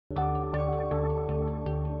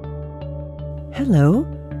Hello,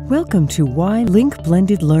 welcome to Why LINC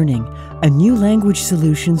Blended Learning, a new language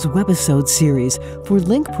solutions webisode series for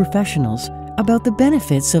LINC professionals about the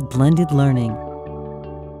benefits of blended learning.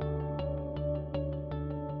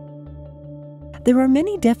 There are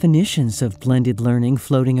many definitions of blended learning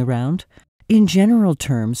floating around. In general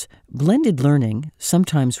terms, blended learning,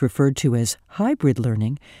 sometimes referred to as hybrid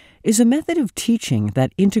learning, is a method of teaching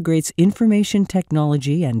that integrates information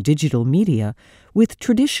technology and digital media with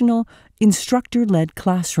traditional instructor-led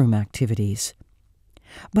classroom activities.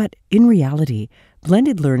 But in reality,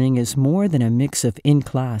 blended learning is more than a mix of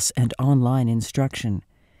in-class and online instruction.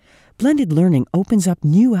 Blended learning opens up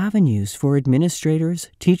new avenues for administrators,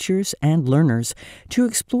 teachers, and learners to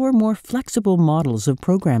explore more flexible models of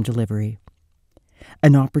program delivery.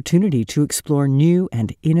 An opportunity to explore new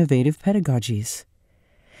and innovative pedagogies,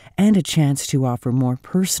 and a chance to offer more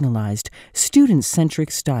personalized,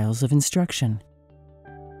 student-centric styles of instruction.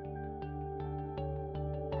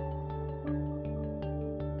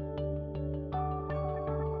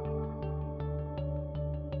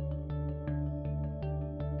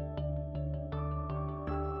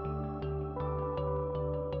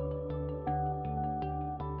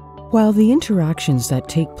 While the interactions that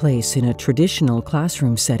take place in a traditional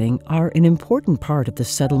classroom setting are an important part of the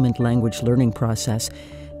settlement language learning process,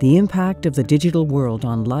 the impact of the digital world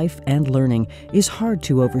on life and learning is hard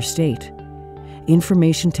to overstate.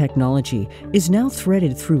 Information technology is now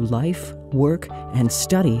threaded through life, work, and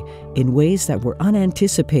study in ways that were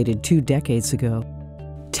unanticipated 2 decades ago.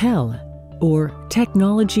 TEL, or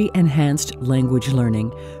Technology-Enhanced Language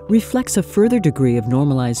Learning, reflects a further degree of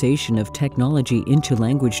normalization of technology into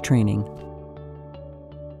language training.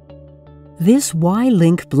 This Why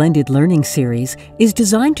LINC Blended Learning series is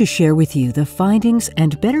designed to share with you the findings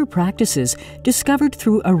and better practices discovered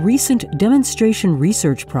through a recent demonstration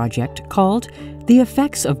research project called The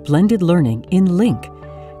Effects of Blended Learning in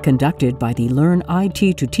LINC, conducted by the Learn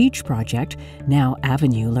IT to Teach project, now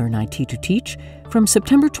Avenue Learn IT to Teach, from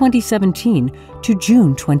September 2017 to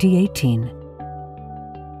June 2018.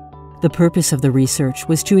 The purpose of the research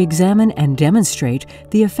was to examine and demonstrate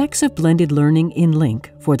the effects of blended learning in LINC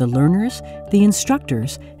for the learners, the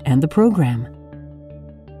instructors, and the program.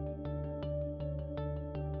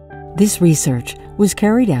 This research was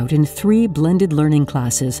carried out in 3 blended learning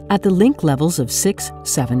classes at the LINC levels of 6,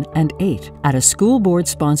 7, and 8 at a school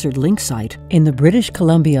board-sponsored LINC site in the British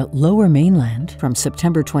Columbia Lower Mainland from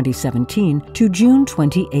September 2017 to June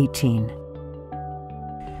 2018.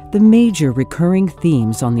 The major recurring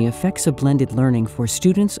themes on the effects of blended learning for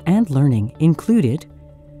students and learning included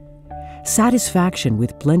satisfaction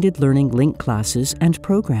with blended learning LINC classes and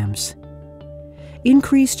programs,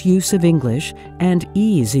 increased use of English and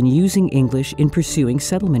ease in using English in pursuing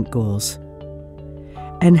settlement goals,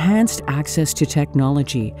 enhanced access to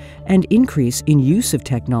technology and increase in use of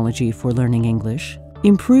technology for learning English,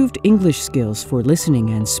 improved English skills for listening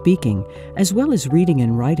and speaking, as well as reading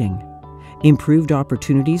and writing, improved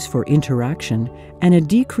opportunities for interaction and a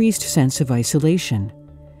decreased sense of isolation,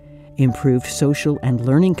 improved social and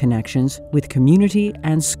learning connections with community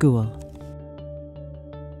and school.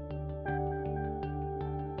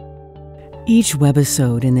 Each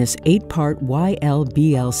webisode in this 8-part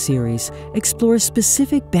YLBL series explores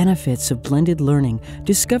specific benefits of blended learning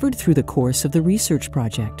discovered through the course of the research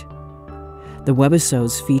project. The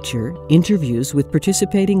webisodes feature interviews with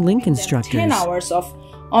participating LINC instructors. 10 hours of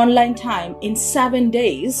online time in 7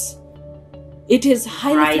 days. It is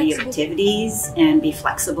highly variety of activities and be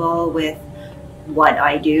flexible with what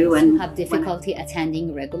I do. And have difficulty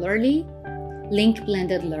attending regularly, LINC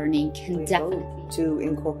blended learning can definitely to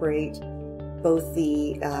incorporate both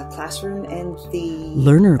the classroom and the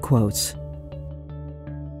learner quotes.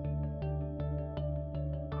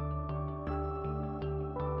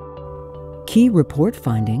 Key report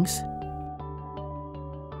findings.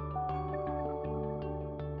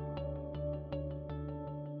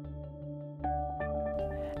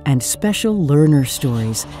 And special learner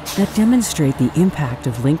stories that demonstrate the impact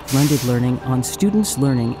of LINC blended learning on students'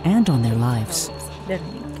 learning and on their lives.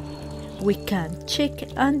 Learning. We can check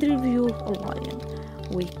and review online.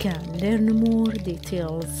 We can learn more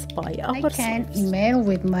details by ourselves. I can email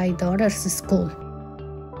with my daughter's school.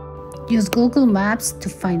 Use Google Maps to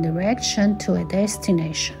find direction to a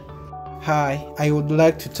destination. Hi, I would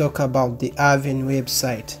like to talk about the Avenue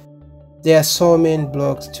website. There are so many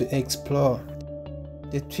blogs to explore.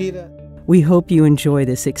 The Twitter. We hope you enjoy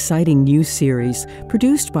this exciting new series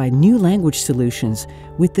produced by New Language Solutions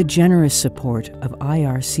with the generous support of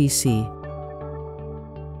IRCC.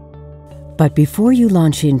 But before you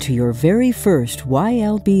launch into your very first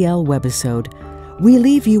YLBL webisode, We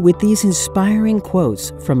leave you with these inspiring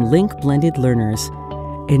quotes from LINC Blended Learners.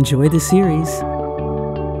 Enjoy the series.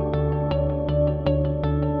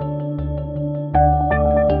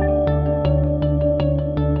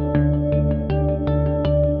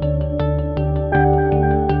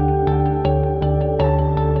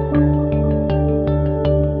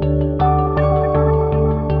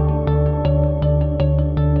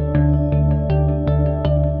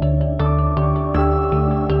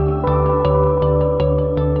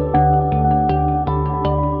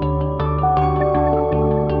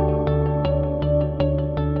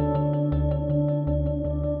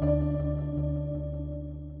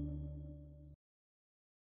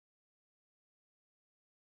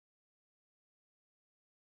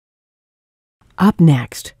 Up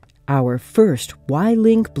next, our first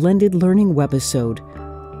LINC Blended Learning webisode,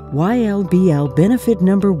 YLBL benefit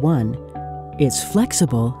number 1. It's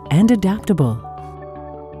flexible and adaptable.